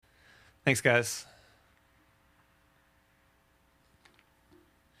Thanks, guys.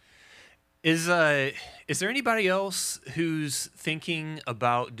 Is uh is there anybody else who's thinking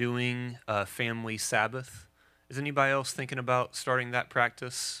about doing a family Sabbath? Is anybody else thinking about starting that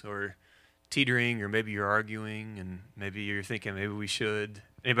practice or teetering, or maybe you're arguing and maybe you're thinking maybe we should?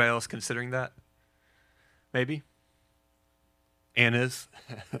 Anybody else considering that? Maybe? Anne is.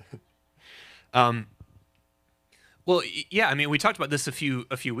 um yeah, I mean we talked about this a few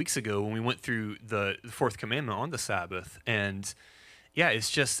weeks ago when we went through the fourth commandment on the Sabbath, and yeah,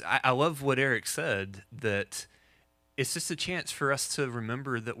 it's just I love what Eric said, that it's just a chance for us to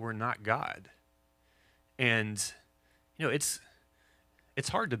remember that we're not God. And it's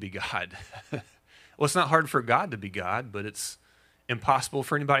hard to be God. Well, it's not hard for God to be God, but it's impossible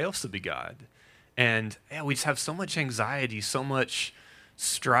for anybody else to be God. And yeah, we just have so much anxiety, so much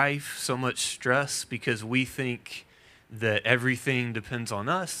strife, so much stress because we think that everything depends on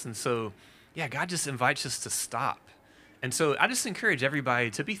us. And so, yeah, God just invites us to stop. And so I just encourage everybody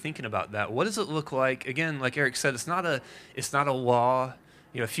to be thinking about that. What does it look like? Again, like Eric said, it's not a law.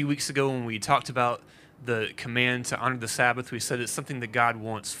 A few weeks ago when we talked about the command to honor the Sabbath, we said it's something that God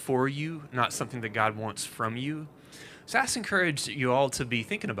wants for you, not something that God wants from you. So I just encourage you all to be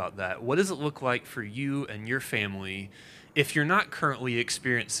thinking about that. What does it look like for you and your family if you're not currently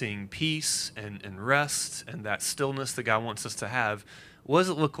experiencing peace and rest and that stillness that God wants us to have? What does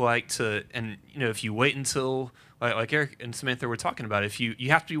it look like to, and if you wait until, like Eric and Samantha were talking about, if you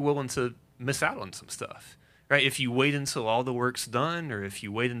have to be willing to miss out on some stuff, right? If you wait until all the work's done, or if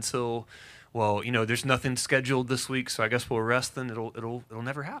you wait until, well, there's nothing scheduled this week, so I guess we'll rest, then it'll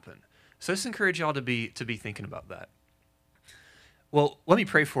never happen. So I just encourage y'all to be thinking about that. Well, let me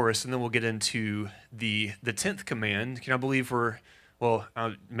pray for us, and then we'll get into the tenth command. Can I believe we're well?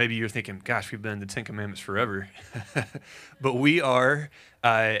 Maybe you're thinking, "Gosh, we've been in the Ten Commandments forever," but we are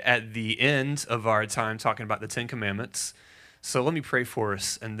at the end of our time talking about the Ten Commandments. So let me pray for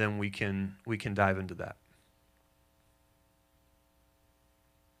us, and then we can dive into that.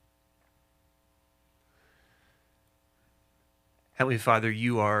 Heavenly Father,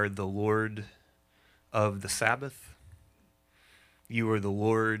 you are the Lord of the Sabbath. You are the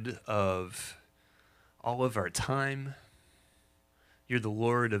Lord of all of our time. You're the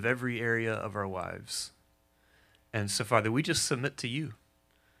Lord of every area of our lives. And so, Father, we just submit to you.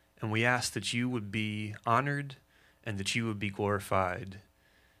 And we ask that you would be honored and that you would be glorified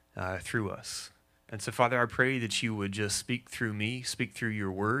through us. And so, Father, I pray that you would just speak through me, speak through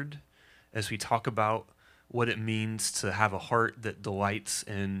your word as we talk about what it means to have a heart that delights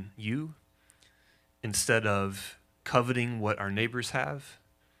in you instead of coveting what our neighbors have.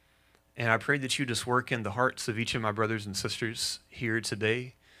 And I pray that you just work in the hearts of each of my brothers and sisters here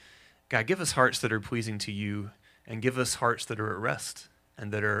today. God, give us hearts that are pleasing to you, and give us hearts that are at rest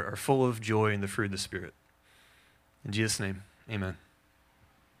and that are full of joy in the fruit of the Spirit. In Jesus' name, amen.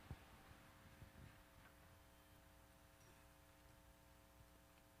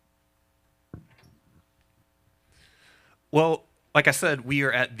 Well, like I said,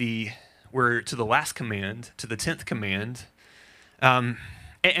 we're to the last command, to the 10th command. Um,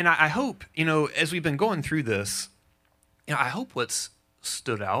 and I hope, as we've been going through this, I hope what's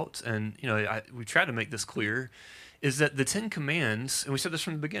stood out, and we try to make this clear, is that the Ten Commands, and we said this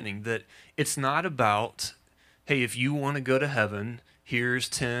from the beginning, that it's not about, hey, if you want to go to heaven, here's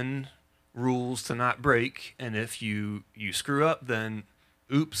 10 rules to not break, and if you screw up, then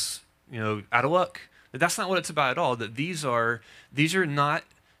oops, out of luck. That's not what it's about at all. That these are not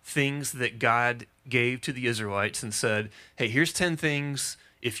things that God gave to the Israelites and said, hey, here's 10 things.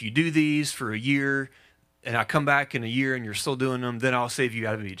 If you do these for a year, and I come back in a year and you're still doing them, then I'll save you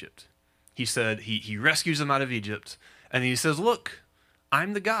out of Egypt. He said he rescues them out of Egypt. And he says, look,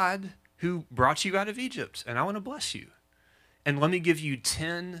 I'm the God who brought you out of Egypt, and I want to bless you. And let me give you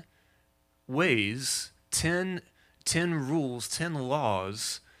 10 ways, 10 rules, 10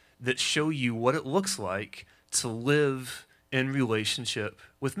 laws that show you what it looks like to live in relationship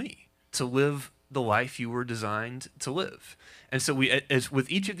with me, to live the life you were designed to live. And so as with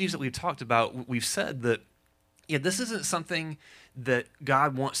each of these that we've talked about, we've said that, yeah, this isn't something that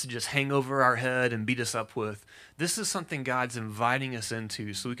God wants to just hang over our head and beat us up with. This is something God's inviting us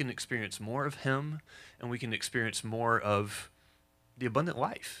into so we can experience more of Him, and we can experience more of the abundant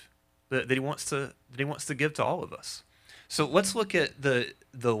life that He wants to give to all of us. So let's look at the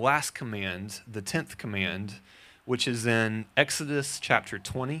last command, the 10th command, which is in Exodus chapter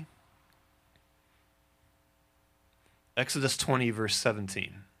 20. Exodus 20, verse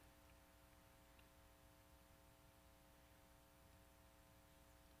 17.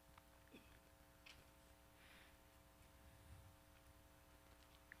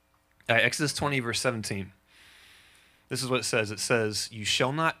 Exodus 20, verse 17. This is what it says. It says, "You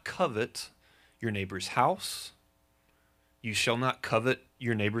shall not covet your neighbor's house. You shall not covet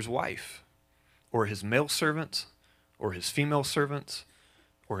your neighbor's wife, or his male servant, or his female servant,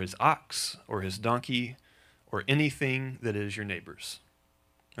 or his ox, or his donkey, or anything that is your neighbor's."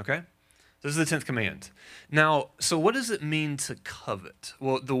 Okay? This is the 10th command. Now, so what does it mean to covet?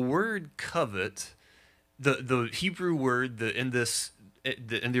 Well, the word covet, the Hebrew word in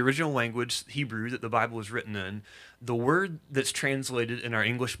the original language, Hebrew, that the Bible is written in, the word that's translated in our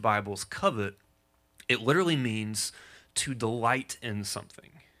English Bibles, covet, it literally means to delight in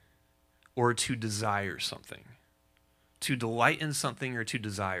something or to desire something. To delight in something or to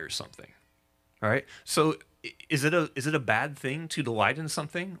desire something. All right? So is it a bad thing to delight in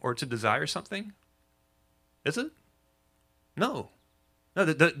something or to desire something? Is it? No. No,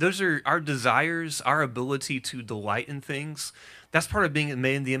 those are our desires, our ability to delight in things. That's part of being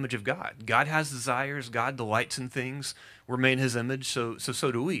made in the image of God. God has desires. God delights in things. We're made in His image, so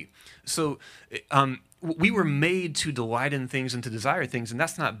do we. So we were made to delight in things and to desire things, and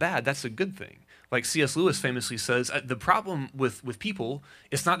that's not bad. That's a good thing. Like C.S. Lewis famously says, the problem with people,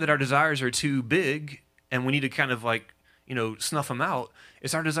 it's not that our desires are too big and we need to kind of snuff them out.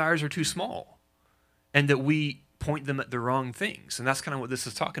 It's our desires are too small, and that we point them at the wrong things. And that's kind of what this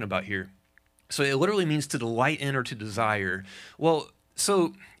is talking about here. So it literally means to delight in or to desire. Well,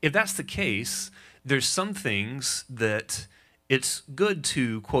 so if that's the case, there's some things that it's good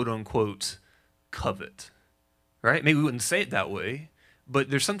to, quote unquote, covet, right? Maybe we wouldn't say it that way,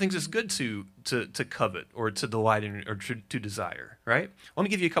 but there's some things it's good to covet or to delight in or to desire, right? Let me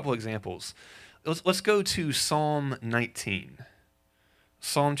give you a couple examples. Let's go to Psalm 19.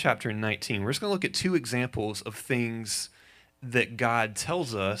 Psalm chapter 19. We're just going to look at two examples of things that God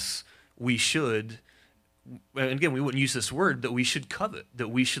tells us we should, and again, we wouldn't use this word, that we should covet, that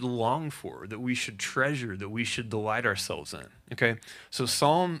we should long for, that we should treasure, that we should delight ourselves in. Okay? So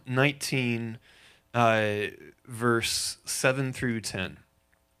Psalm 19, verse 7 through 10.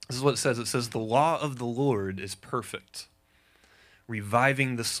 This is what it says. It says, "The law of the Lord is perfect,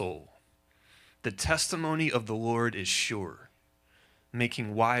 reviving the soul. The testimony of the Lord is sure,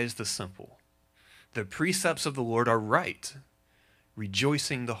 making wise the simple. The precepts of the Lord are right,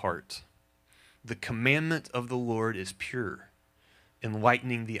 rejoicing the heart. The commandment of the Lord is pure,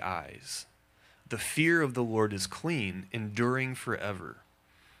 enlightening the eyes. The fear of the Lord is clean, enduring forever.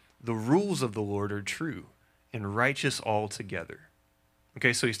 The rules of the Lord are true and righteous altogether."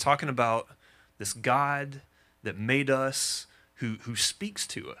 Okay, so he's talking about this God that made us, who speaks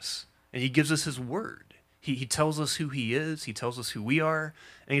to us, and he gives us his word. He tells us who he is, he tells us who we are,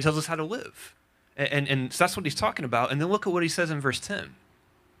 and he tells us how to live. And so that's what he's talking about. And then look at what he says in verse 10.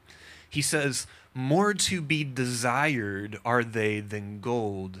 He says, "More to be desired are they than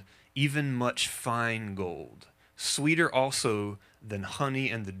gold, even much fine gold. Sweeter also than honey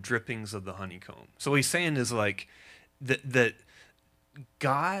and the drippings of the honeycomb." So what he's saying is that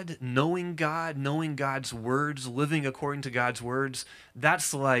knowing God's words, living according to God's words,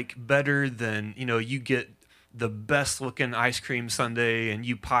 that's better than, you get the best looking ice cream sundae and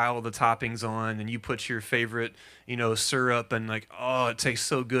you pile the toppings on and you put your favorite, syrup and oh, it tastes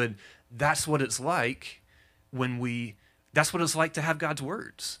so good. That's what it's like that's what it's like to have God's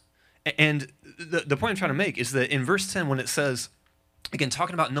words. And the point I'm trying to make is that in verse 10, when it says, again,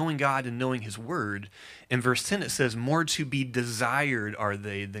 talking about knowing God and knowing his word, in verse 10 it says, "More to be desired are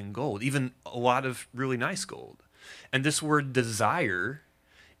they than gold," even a lot of really nice gold. And this word desire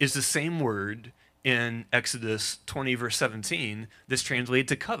is the same word in Exodus 20, verse 17, that's translated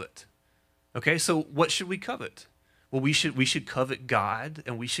to covet. Okay, so what should we covet? Well, we should covet God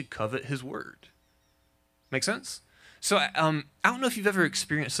and we should covet his word. Make sense? So I don't know if you've ever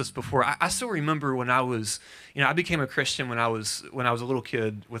experienced this before. I still remember when I was, I became a Christian when I was a little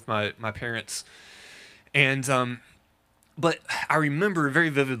kid with my parents, and but I remember very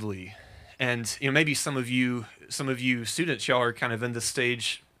vividly, and maybe some of you students, y'all are kind of in this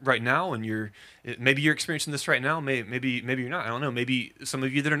stage right now, and maybe you're experiencing this right now. Maybe you're not. I don't know. Maybe some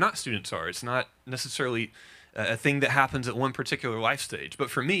of you that are not students are. It's not necessarily a thing that happens at one particular life stage.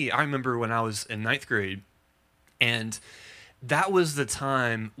 But for me, I remember when I was in ninth grade. And that was the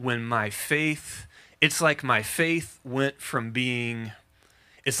time when my faith went from being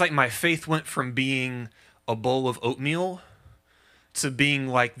a bowl of oatmeal to being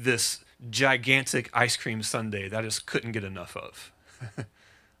like this gigantic ice cream sundae that I just couldn't get enough of. Does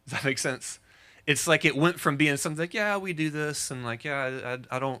that make sense? It's like it went from being something like, yeah, we do this, and I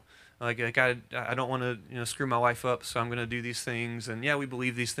don't want to screw my life up, so I'm going to do these things, and yeah, we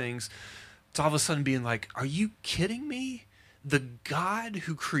believe these things. To all of a sudden being like, are you kidding me? the God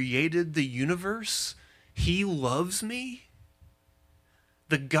who created the universe, he loves me?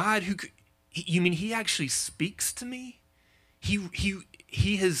 The God who, you mean he actually speaks to me? He's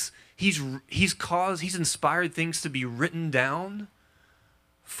inspired things to be written down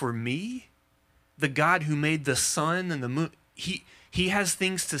for me? The God who made the sun and the moon, he has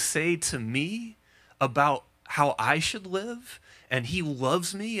things to say to me about how I should live, and he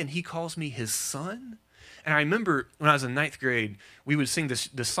loves me and he calls me his son? And I remember when I was in ninth grade, we would sing this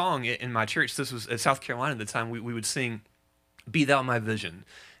song in my church. This was at South Carolina at the time. We would sing, "Be Thou My Vision."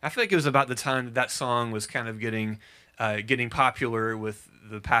 I feel like it was about the time that song was kind of getting popular with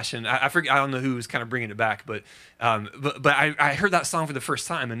the Passion. I forget. I don't know who was kind of bringing it back, but I heard that song for the first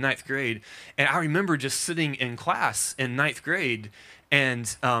time in ninth grade, and I remember just sitting in class in ninth grade,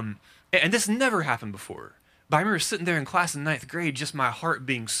 and this never happened before. But I remember sitting there in class in ninth grade, just my heart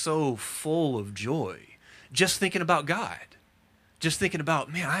being so full of joy, just thinking about God, just thinking about,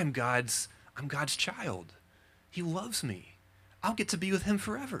 man, I'm God's child. He loves me. I'll get to be with him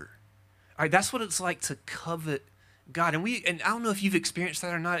forever. All right, that's what it's like to covet God. And I don't know if you've experienced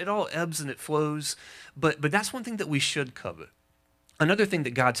that or not. It all ebbs and it flows, but that's one thing that we should covet. Another thing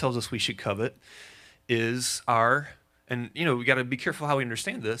that God tells us we should covet is and we got to be careful how we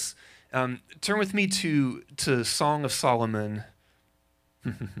understand this. Turn with me to Song of Solomon.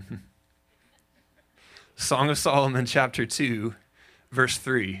 Song of Solomon, chapter 2, verse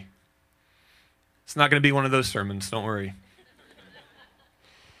 3. It's not going to be one of those sermons, don't worry.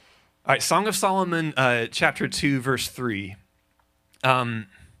 All right, Song of Solomon, chapter 2, verse 3. So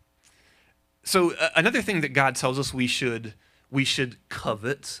another thing that God tells us we should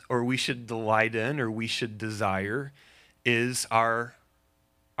covet, or we should delight in, or we should desire, is our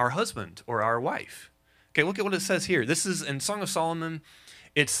husband or our wife. Okay, look at what it says here. This is in Song of Solomon.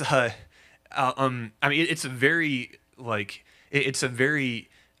 It's it's a very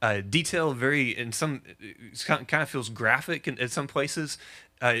detailed, it kind of feels graphic in some places,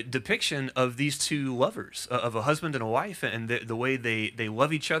 depiction of these two lovers, of a husband and a wife, and the way they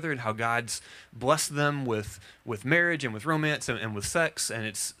love each other, and how God's blessed them with marriage and with romance and with sex, and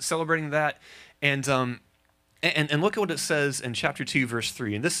it's celebrating that. And look at what it says in chapter 2, verse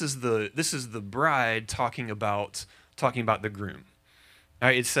 3. And this is the bride talking about the groom. All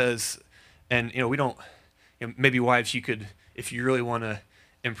right, it says, and we don't, maybe wives, you could, if you really want to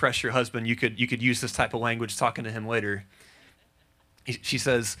impress your husband, you could use this type of language talking to him later. She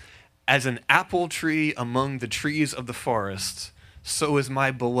says, "As an apple tree among the trees of the forest, so is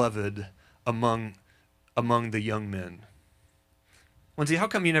my beloved among the young men." Lindsay, how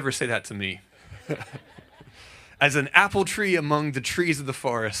come you never say that to me? As an apple tree among the trees of the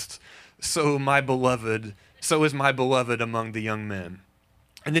forest, so is my beloved among the young men.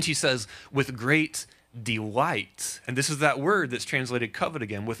 And then she says, "With great delight," and this is that word that's translated covet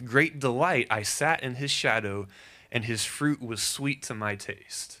again, "with great delight I sat in his shadow, and his fruit was sweet to my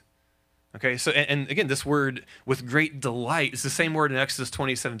taste." Okay, so, and again, this word, with great delight, is the same word in Exodus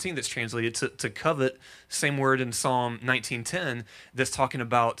 20:17 that's translated to covet, same word in Psalm 19:10 that's talking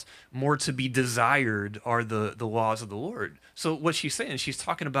about more to be desired are the laws of the Lord. So what she's saying, she's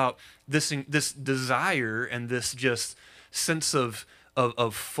talking about this desire and this just sense of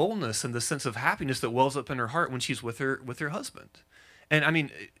fullness and the sense of happiness that wells up in her heart when she's with her husband. And I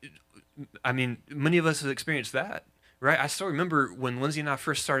mean, many of us have experienced that. Right? I still remember when Lindsay and I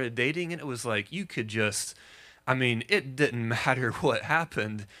first started dating, and it was like you could just, it didn't matter what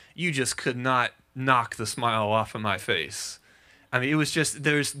happened. You just could not knock the smile off of my face. It was just,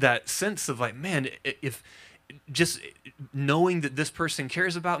 there's that sense of like, man, if just knowing that this person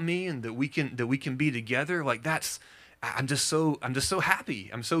cares about me and that we can be together, like I'm just so happy.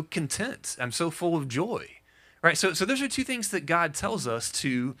 I'm so content. I'm so full of joy. Right? So those are two things that God tells us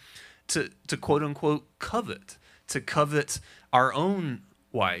to quote unquote covet. To covet our own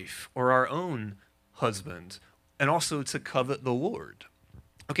wife or our own husband, and also to covet the Lord.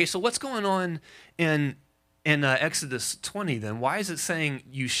 Okay, so what's going on in Exodus 20 then? Why is it saying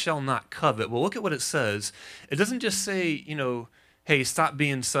you shall not covet? Well, look at what it says. It doesn't just say, hey, stop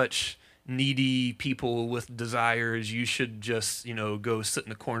being such needy people with desires. You should just, go sit in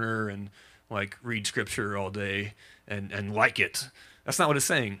the corner and like read scripture all day and like it. That's not what it's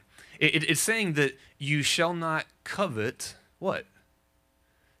saying. It's saying that you shall not covet what?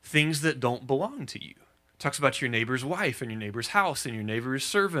 Things that don't belong to you. It talks about your neighbor's wife and your neighbor's house and your neighbor's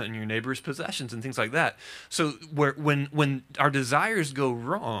servant and your neighbor's possessions and things like that. So when our desires go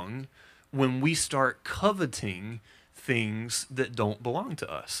wrong, when we start coveting things that don't belong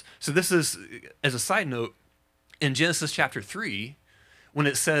to us. So this is, as a side note, in Genesis chapter 3, when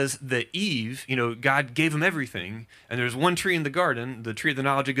it says that Eve, God gave him everything, and there's one tree in the garden, the tree of the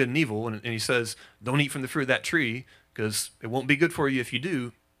knowledge of good and evil, and he says, don't eat from the fruit of that tree, because it won't be good for you if you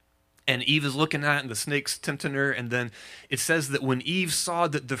do. And Eve is looking at it, and the snake's tempting her, and then it says that when Eve saw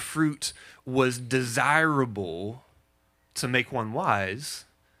that the fruit was desirable to make one wise,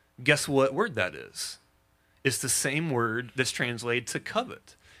 guess what word that is? It's the same word that's translated to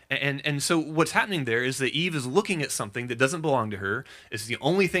covet. And so what's happening there is that Eve is looking at something that doesn't belong to her. It's the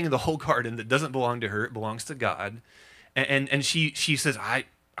only thing in the whole garden that doesn't belong to her. It belongs to God. And she says, I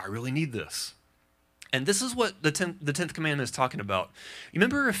really need this. And this is what the 10th commandment is talking about. You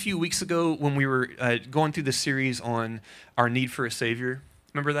remember a few weeks ago when we were going through the series on our need for a Savior?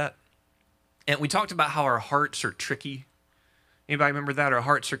 Remember that? And we talked about how our hearts are tricky. Anybody remember that? Our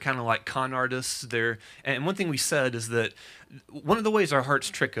hearts are kind of like con artists. And one thing we said is that one of the ways our hearts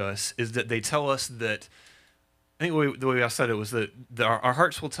trick us is that they tell us that, I think the way I said it was that our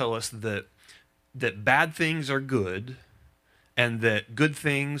hearts will tell us that bad things are good and that good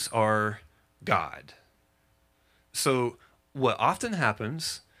things are God. So what often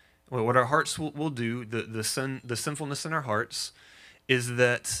happens, what our hearts will do, the sinfulness in our hearts, is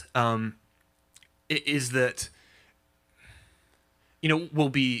that we'll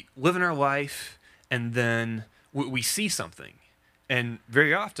be living our life, and then we see something. And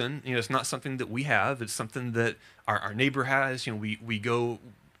very often, it's not something that we have. It's something that our neighbor has. We go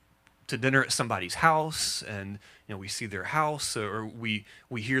to dinner at somebody's house, and we see their house, or we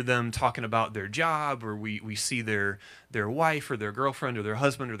hear them talking about their job, or we see their wife or their girlfriend or their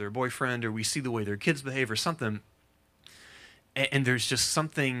husband or their boyfriend, or we see the way their kids behave or something. And there's just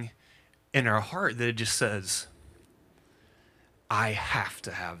something in our heart that it just says, I have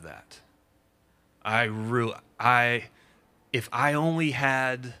to have that. If I only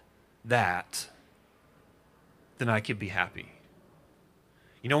had that, then I could be happy.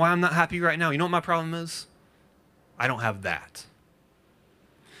 You know why I'm not happy right now? You know what my problem is? I don't have that.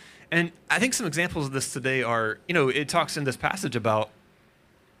 And I think some examples of this today are, it talks in this passage about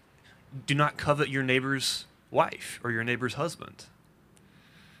do not covet your neighbor's wife or your neighbor's husband.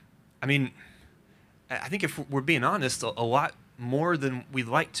 I mean, I think if we're being honest, a lot more than we'd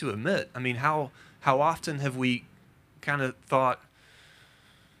like to admit. I mean, how often have we kind of thought,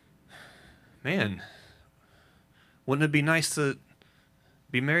 man, wouldn't it be nice to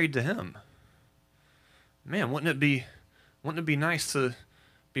be married to him? Man, wouldn't it be nice to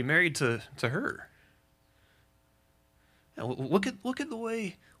be married to her? Yeah, look at the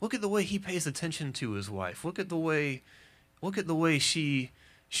way he pays attention to his wife. Look at the way she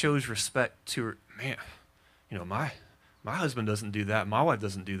shows respect to her. Man, my husband doesn't do that. My wife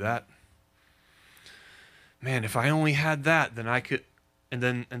doesn't do that. Man, if I only had that, then I could. And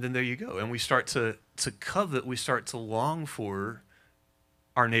then there you go. And we start to covet. We start to long for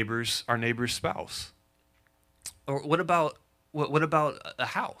our neighbor's spouse. Or what about a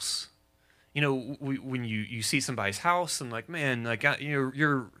house? When you see somebody's house and like, man, like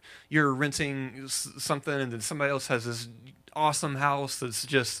you're renting something, and then somebody else has this awesome house that's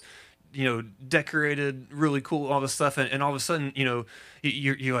just decorated really cool, all this stuff, and all of a sudden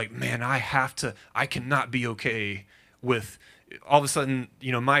you're like, man, I cannot be okay with all of a sudden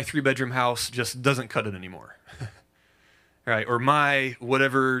my 3-bedroom house just doesn't cut it anymore. Right? Or my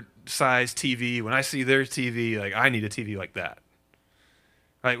whatever size TV, when I see their TV, like I need a TV like that.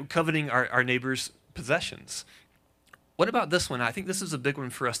 Right? Coveting our neighbor's possessions. What about this one? I think this is a big one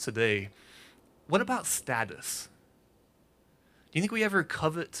for us today. What about status? Do you think we ever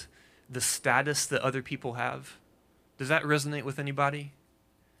covet the status that other people have? Does that resonate with anybody?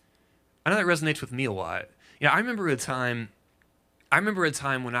 I know that resonates with me a lot. I remember a time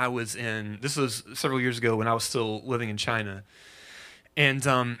when I was this was several years ago when I was still living in China. And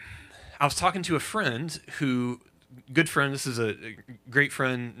I was talking to a friend good friend, this is a great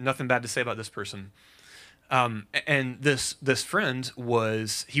friend, nothing bad to say about this person. And this friend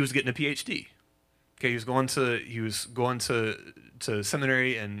he was getting a PhD. Okay, he was going to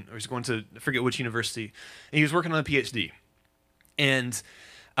seminary, or he was going to, I forget which university, and he was working on a PhD. And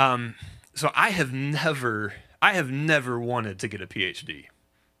so I have never wanted to get a PhD.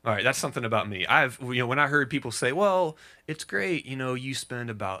 All right, that's something about me. When I heard people say, well, it's great, you spend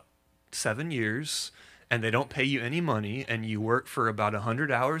about 7 years and they don't pay you any money and you work for about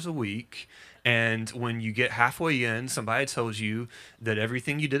 100 hours a week, and when you get halfway in, somebody tells you that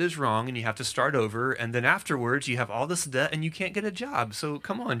everything you did is wrong and you have to start over, and then afterwards you have all this debt and you can't get a job. So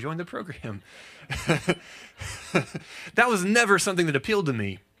come on, join the program. That was never something that appealed to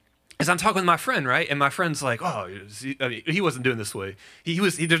me. as I'm talking with my friend, right? And my friend's like, "Oh, I mean, he wasn't doing this way.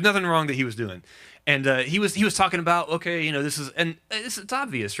 There's nothing wrong that he was doing." And he was talking about, okay, this is, and it's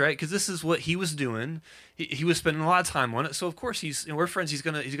obvious, right? Because this is what he was doing. He was spending a lot of time on it. So of course we're friends. He's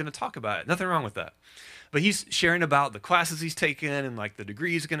gonna talk about it. Nothing wrong with that. But he's sharing about the classes he's taken and like the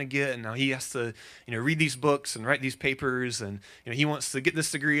degree he's gonna get, and now he has to, read these books and write these papers, and he wants to get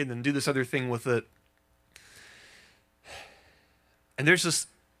this degree and then do this other thing with it. And there's this,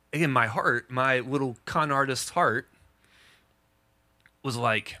 again, my heart, my little con artist heart, was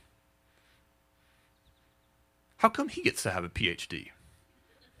like, how come he gets to have a PhD?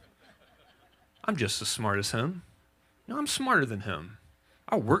 I'm just as smart as him. No, I'm smarter than him.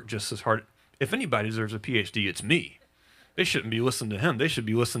 I work just as hard. If anybody deserves a PhD, it's me. They shouldn't be listening to him. They should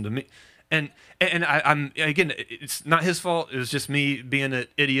be listening to me. And I'm, again, it's not his fault. It was just me being an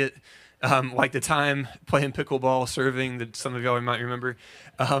idiot. Like the time playing pickleball, serving, that some of y'all might remember.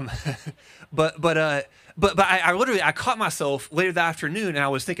 But I literally, I caught myself later that afternoon, and I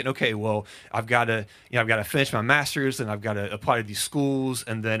was thinking, okay, well, I've got to finish my master's, and I've got to apply to these schools,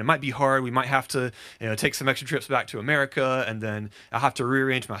 and then it might be hard. We might have to, take some extra trips back to America, and then I have to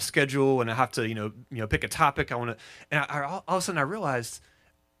rearrange my schedule, and I have to, pick a topic I want to. And all of a sudden, I realized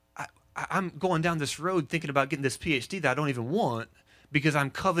I'm going down this road thinking about getting this PhD that I don't even want, because I'm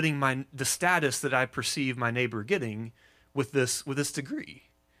coveting the status that I perceive my neighbor getting with this degree.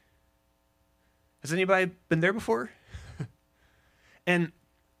 Has anybody been there before? And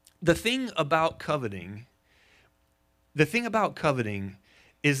the thing about coveting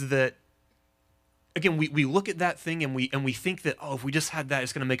is that, again, we look at that thing and we think that, oh, if we just had that,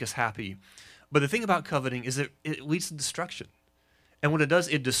 it's going to make us happy. But the thing about coveting is that it leads to destruction. And what it does,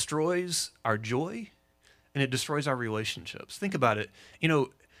 it destroys our joy, and it destroys our relationships. Think about it.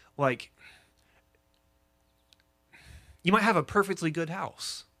 Like, you might have a perfectly good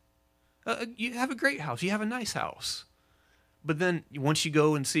house. You have a great house. You have a nice house. But then once you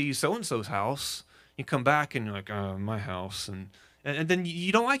go and see so-and-so's house, you come back and you're like, oh, my house. And then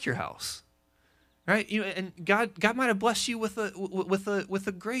you don't like your house, right? And God might have blessed you with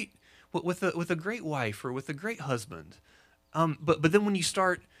a great wife or with a great husband. But then when you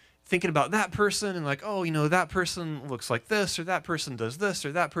start thinking about that person and like, oh, that person looks like this, or that person does this,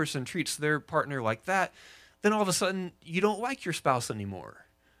 or that person treats their partner like that, then all of a sudden you don't like your spouse anymore.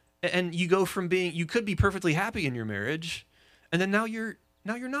 And you go from you could be perfectly happy in your marriage, and then now you're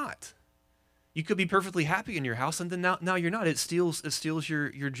not. You could be perfectly happy in your house, and then now you're not. It steals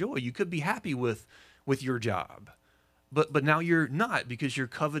your joy. You could be happy with your job, but now you're not, because you're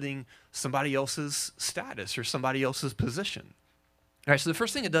coveting somebody else's status or somebody else's position. All right, so the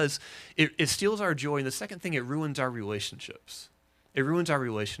first thing it does, it steals our joy, and the second thing, it ruins our relationships. It ruins our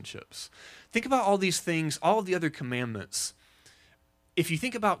relationships. Think about all these things, all of the other commandments. If you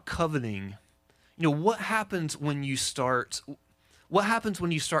think about coveting, what happens when you start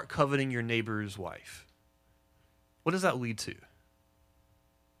coveting your neighbor's wife? What does that lead to?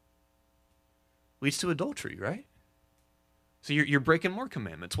 Leads to adultery, right? So you're breaking more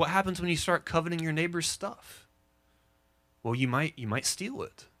commandments. What happens when you start coveting your neighbor's stuff? Well, you might steal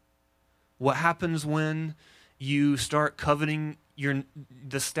it. What happens when you start coveting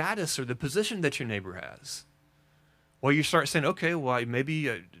the status or the position that your neighbor has? Well, you start saying, okay, well, maybe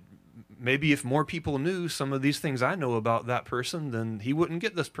if more people knew some of these things I know about that person, then he wouldn't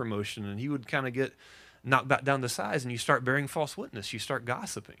get this promotion, and he would kind of get knocked back down to size, and you start bearing false witness. You start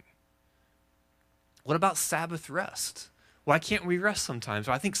gossiping. What about Sabbath rest? Why can't we rest sometimes?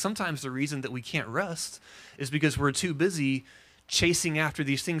 Well, I think sometimes the reason that we can't rest is because we're too busy chasing after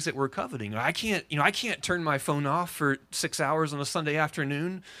these things that we're coveting. I can't turn my phone off for 6 hours on a Sunday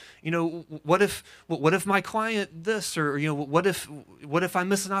afternoon. What if my client this, or what if I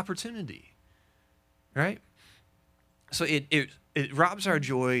miss an opportunity, right? So it robs our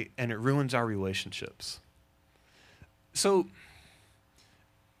joy, and it ruins our relationships. So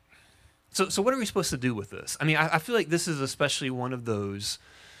what are we supposed to do with this? I mean, I feel like this is especially one of those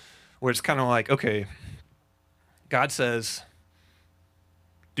where it's kind of like, okay, God says,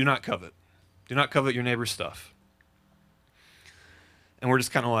 do not covet. Do not covet your neighbor's stuff. And we're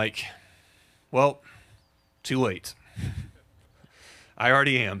just kind of like, well, too late. I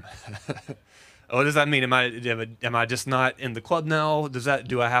already am. What does that mean? Am I just not in the club now?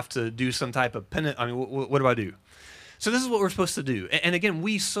 Do I have to do some type of penance? I mean, what do I do? So this is what we're supposed to do. And again,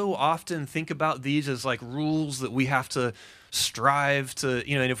 we so often think about these as like rules that we have to strive to,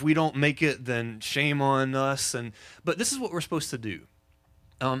 and if we don't make it, then shame on us. But this is what we're supposed to do.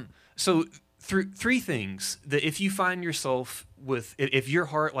 So three things that if you find yourself with, if your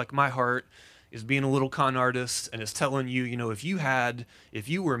heart, like my heart, is being a little con artist and is telling you, if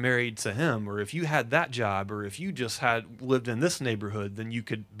you were married to him, or if you had that job, or if you just had lived in this neighborhood, then you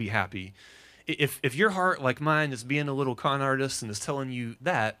could be happy. If your heart, like mine, is being a little con artist and is telling you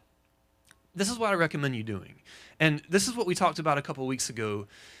that, this is what I recommend you doing. And this is what we talked about a couple of weeks ago,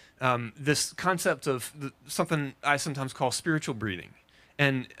 this concept of something I sometimes call spiritual breathing.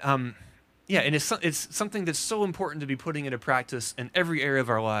 And and it's something that's so important to be putting into practice in every area of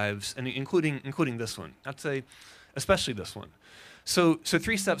our lives, and including this one. I'd say especially this one. So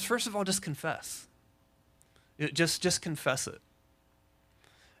 3 steps. First of all, just confess. Just confess it.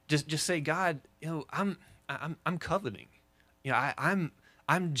 Just say, God, I'm coveting.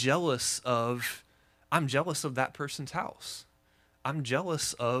 I'm jealous of that person's house. I'm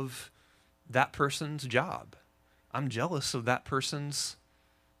jealous of that person's job. I'm jealous of that person's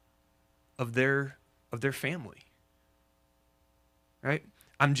of their family. Right?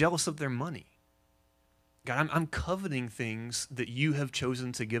 I'm jealous of their money. God, I'm coveting things that you have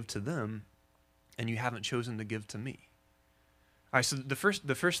chosen to give to them and you haven't chosen to give to me. All right, so the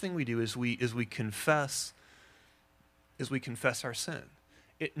first thing we do is we confess our sin.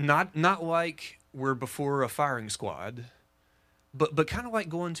 Not like we're before a firing squad, but kind of like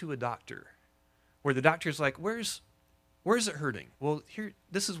going to a doctor, where the doctor's like, where's it hurting? Well,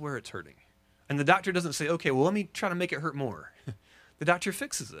 this is where it's hurting. And the doctor doesn't say, okay, well, let me try to make it hurt more. The doctor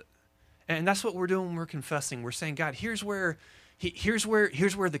fixes it. And that's what we're doing when we're confessing. We're saying, God, here's where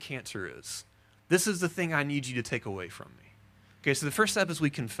the cancer is. This is the thing I need you to take away from me. Okay, so the first step is we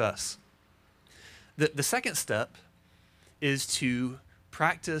confess. The second step is to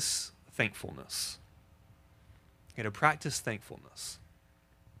practice thankfulness. Okay, to practice thankfulness.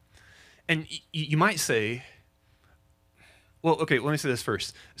 And you might say, well, okay, let me say this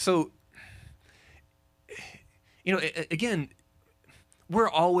first. So, again, we're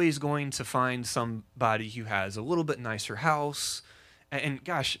always going to find somebody who has a little bit nicer house. And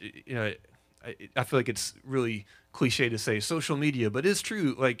gosh, I feel like it's really cliche to say social media, but it's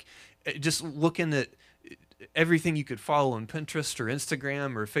true. Like, just looking at everything you could follow on Pinterest or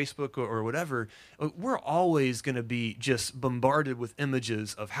Instagram or Facebook or whatever, we're always going to be just bombarded with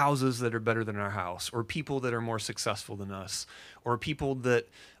images of houses that are better than our house, or people that are more successful than us, or people that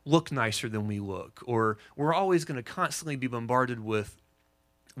look nicer than we look, or we're always going to constantly be bombarded with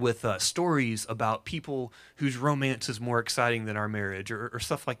stories about people whose romance is more exciting than our marriage, or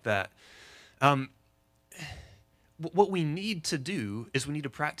stuff like that. What we need to do is we need to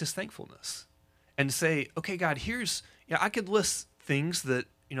practice thankfulness and say, okay, God, I could list things that,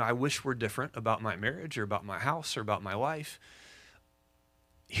 I wish were different about my marriage or about my house or about my life.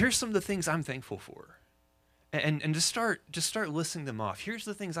 Here's some of the things I'm thankful for. And just start listing them off. Here's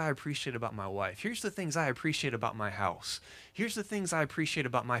the things I appreciate about my wife. Here's the things I appreciate about my house. Here's the things I appreciate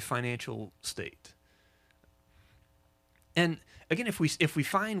about my financial state. And again, if we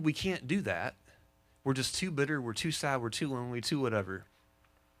find we can't do that, we're just too bitter, we're too sad, we're too lonely, too whatever,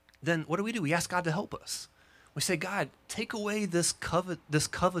 then what do? We ask God to help us. We say, God, take away this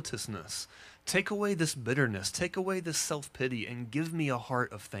covetousness. Take away this bitterness. Take away this self-pity and give me a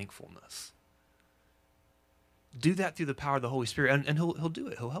heart of thankfulness. Do that through the power of the Holy Spirit, and he'll do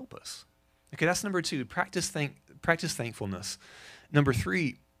it. He'll help us. Okay, that's number 2. Practice thankfulness. Number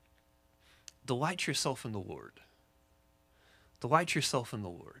 3, delight yourself in the Lord. Delight yourself in the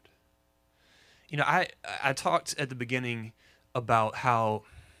Lord. I talked at the beginning about how,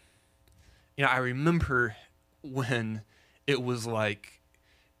 I remember when it was like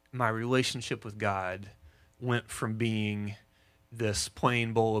my relationship with God went from being this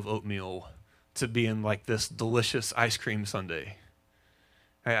plain bowl of oatmeal to being like this delicious ice cream sundae.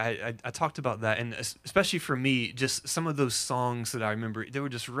 I talked about that, and especially for me, just some of those songs that I remember, they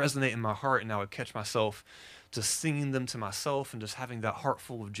would just resonate in my heart, and I would catch myself just singing them to myself and just having that heart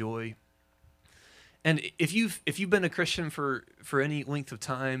full of joy. And if you've been a Christian for any length of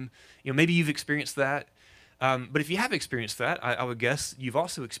time, maybe you've experienced that. But if you have experienced that, I would guess you've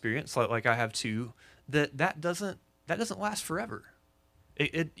also experienced, like I have too, that doesn't last forever.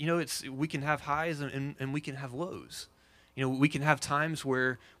 We can have highs and we can have lows. We can have times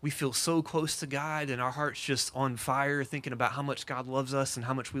where we feel so close to God and our heart's just on fire, thinking about how much God loves us and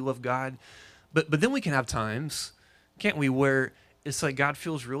how much we love God. But then we can have times, can't we, where it's like God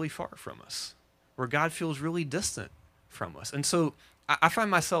feels really far from us, where God feels really distant from us. And so I found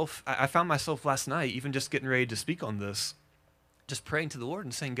myself last night, even just getting ready to speak on this, just praying to the Lord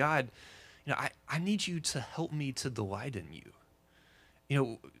and saying, God, I need you to help me to delight in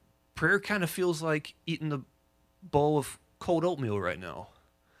you. Prayer kind of feels like eating a bowl of cold oatmeal right now.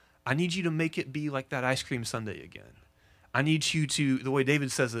 I need you to make it be like that ice cream sundae again. I need you to, the way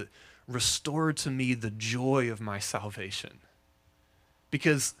David says it, restore to me the joy of my salvation.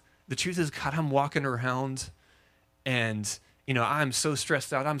 Because the truth is, God, I'm walking around and, I'm so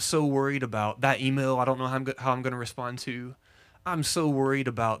stressed out. I'm so worried about that email I don't know how I'm going to respond to. I'm so worried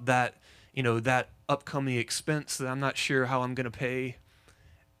about that, that upcoming expense that I'm not sure how I'm going to pay.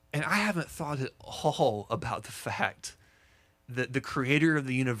 And I haven't thought at all about the fact that the creator of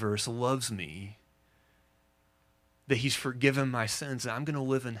the universe loves me, that he's forgiven my sins, and I'm going to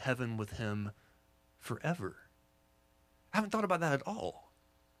live in heaven with him forever. I haven't thought about that at all.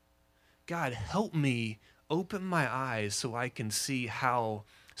 God, help me open my eyes so I can see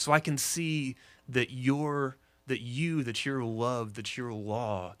that your love, that your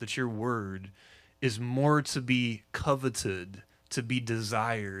law, that your word is more to be coveted, to be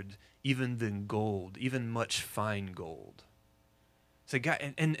desired, even than gold, even much fine gold. Say,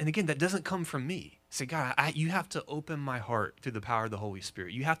 God, and again, that doesn't come from me. Say, God, you have to open my heart through the power of the Holy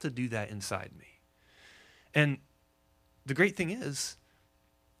Spirit. You have to do that inside me. And the great thing is,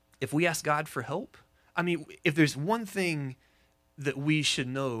 if we ask God for help, if there's one thing that we should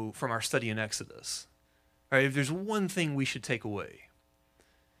know from our study in Exodus, right, if there's one thing we should take away,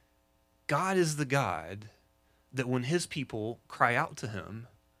 God is the God that when his people cry out to him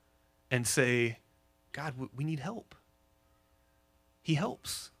and say, God, we need help, he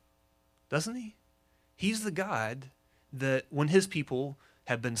helps, doesn't he? He's the God that when his people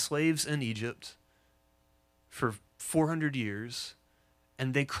had been slaves in Egypt for 400 years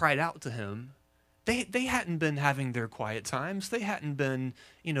and they cried out to him, they hadn't been having their quiet times. They hadn't been,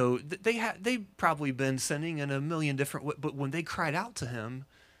 they probably been sinning in a million different ways, but when they cried out to him,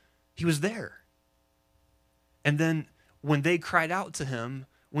 he was there. And then when they cried out to him,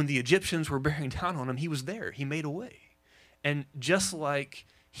 when the Egyptians were bearing down on him, he was there. He made a way. And just like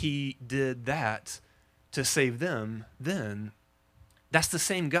he did that to save them, then that's the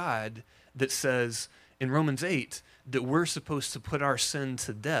same God that says in Romans 8 that we're supposed to put our sin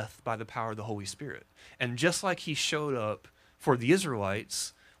to death by the power of the Holy Spirit. And just like he showed up for the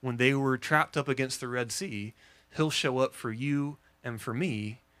Israelites when they were trapped up against the Red Sea, he'll show up for you and for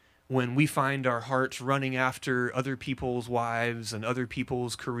me when we find our hearts running after other people's wives and other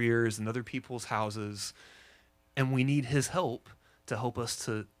people's careers and other people's houses, and we need his help to help us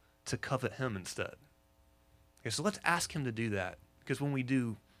to covet him instead. Okay, so let's ask him to do that, because when we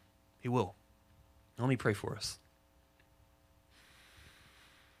do, he will. Let me pray for us.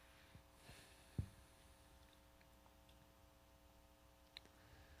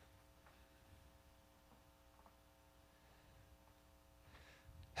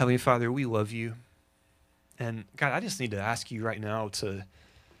 Heavenly Father, we love you. And God, I just need to ask you right now to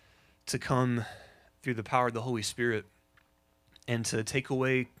come through the power of the Holy Spirit and to take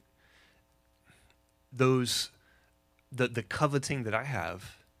away the coveting that I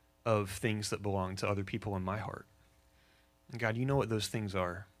have of things that belong to other people in my heart. And God, you know what those things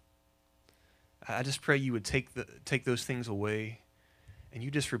are. I just pray you would take those things away and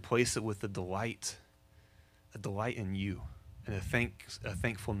you just replace it with a delight in you and a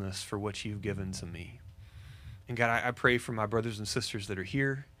thankfulness for what you've given to me. And God, I pray for my brothers and sisters that are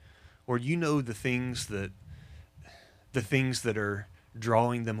here. Lord, you know the things that are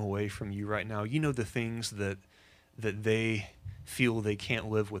drawing them away from you right now. You know the things that they feel they can't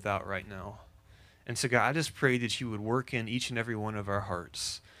live without right now. And so, God, I just pray that you would work in each and every one of our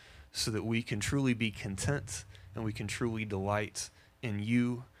hearts so that we can truly be content and we can truly delight in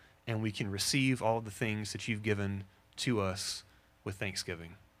you and we can receive all the things that you've given to us with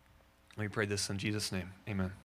thanksgiving. Let me pray this in Jesus' name. Amen.